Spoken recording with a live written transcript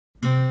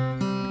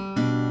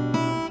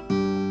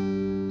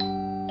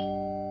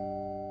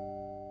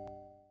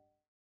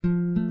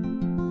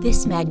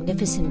This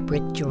magnificent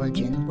brick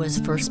Georgian was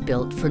first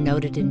built for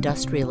noted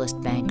industrialist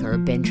banker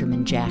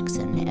Benjamin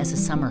Jackson as a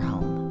summer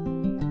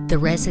home. The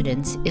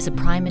residence is a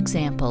prime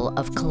example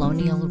of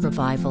colonial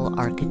revival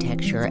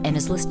architecture and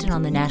is listed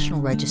on the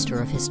National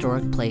Register of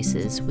Historic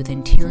Places with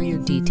interior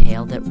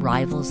detail that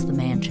rivals the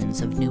mansions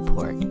of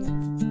Newport.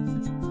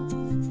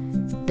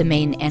 The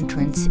main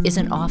entrance is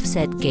an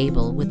offset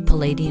gable with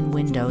Palladian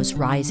windows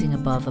rising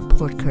above a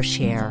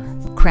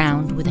porte-cochere,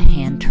 crowned with a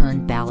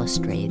hand-turned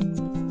balustrade.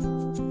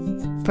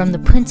 From the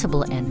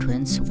principal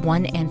entrance,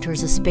 one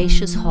enters a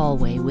spacious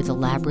hallway with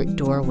elaborate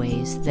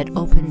doorways that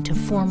open to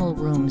formal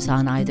rooms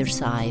on either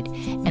side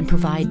and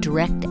provide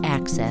direct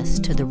access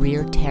to the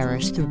rear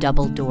terrace through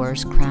double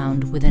doors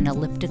crowned with an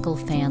elliptical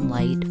fan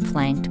light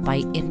flanked by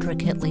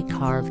intricately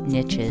carved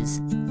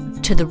niches.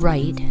 To the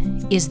right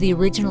is the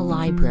original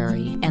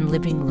library and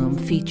living room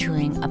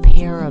featuring a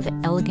pair of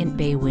elegant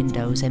bay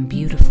windows and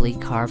beautifully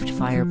carved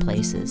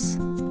fireplaces.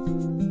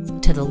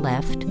 To the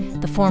left,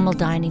 the formal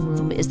dining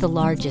room is the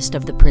largest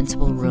of the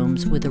principal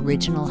rooms with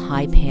original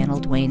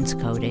high-paneled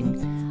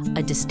wainscoting,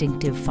 a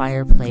distinctive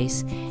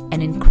fireplace,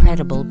 and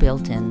incredible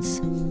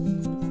built-ins.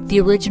 The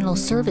original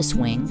service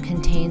wing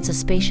contains a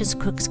spacious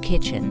cook's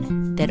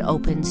kitchen that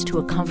opens to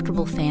a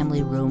comfortable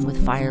family room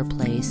with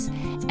fireplace,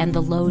 and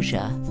the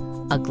loggia,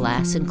 a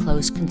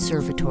glass-enclosed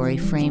conservatory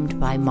framed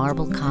by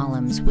marble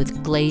columns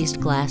with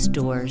glazed glass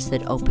doors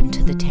that open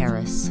to the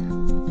terrace.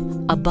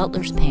 A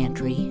butler's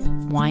pantry,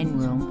 wine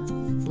room,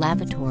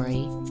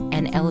 lavatory,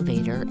 and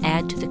elevator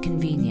add to the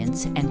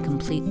convenience and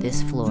complete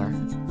this floor.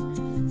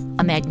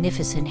 A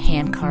magnificent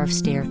hand-carved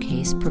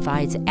staircase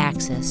provides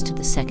access to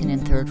the second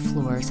and third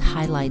floors,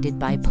 highlighted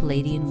by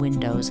Palladian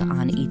windows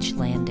on each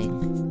landing.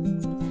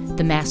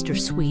 The master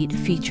suite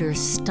features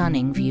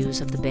stunning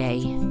views of the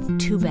bay,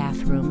 2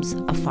 bathrooms,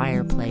 a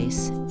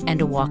fireplace,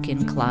 and a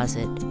walk-in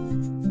closet.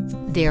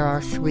 There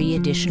are 3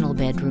 additional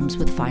bedrooms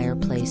with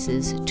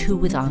fireplaces, 2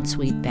 with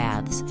ensuite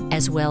baths,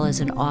 as well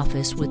as an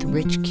office with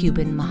rich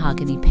Cuban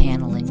mahogany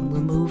paneling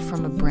removed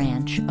from a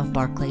branch of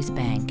Barclays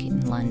Bank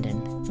in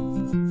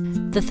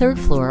London. The third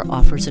floor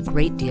offers a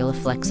great deal of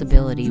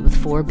flexibility with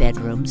 4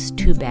 bedrooms,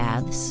 2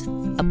 baths,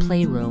 a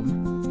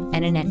playroom,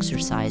 and an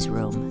exercise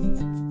room.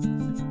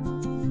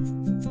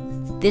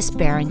 This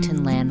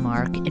Barrington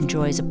landmark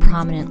enjoys a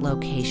prominent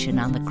location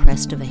on the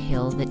crest of a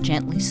hill that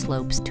gently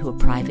slopes to a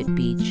private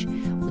beach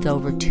with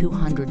over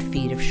 200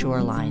 feet of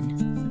shoreline.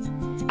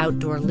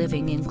 Outdoor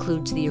living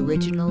includes the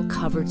original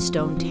covered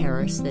stone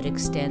terrace that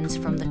extends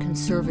from the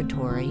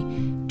conservatory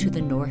to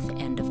the north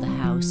end of the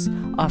house,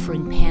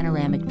 offering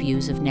panoramic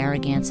views of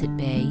Narragansett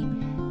Bay,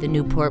 the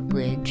Newport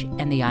Bridge,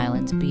 and the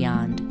islands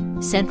beyond.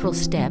 Central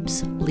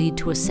steps lead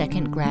to a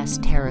second grass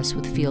terrace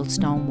with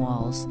fieldstone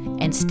walls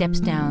and steps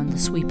down the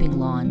sweeping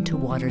lawn to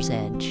water's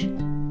edge.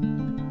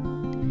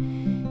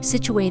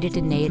 Situated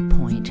in Nayatt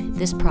Point,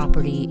 this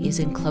property is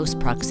in close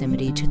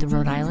proximity to the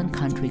Rhode Island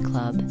Country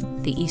Club,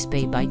 the East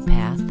Bay Bike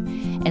Path,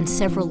 and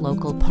several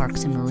local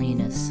parks and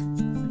marinas.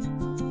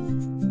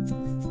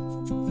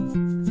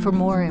 For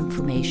more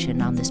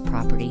information on this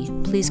property,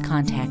 please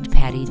contact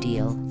Patty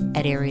Deal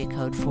at area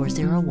code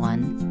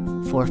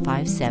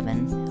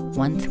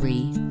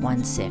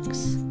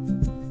 401-457-1316.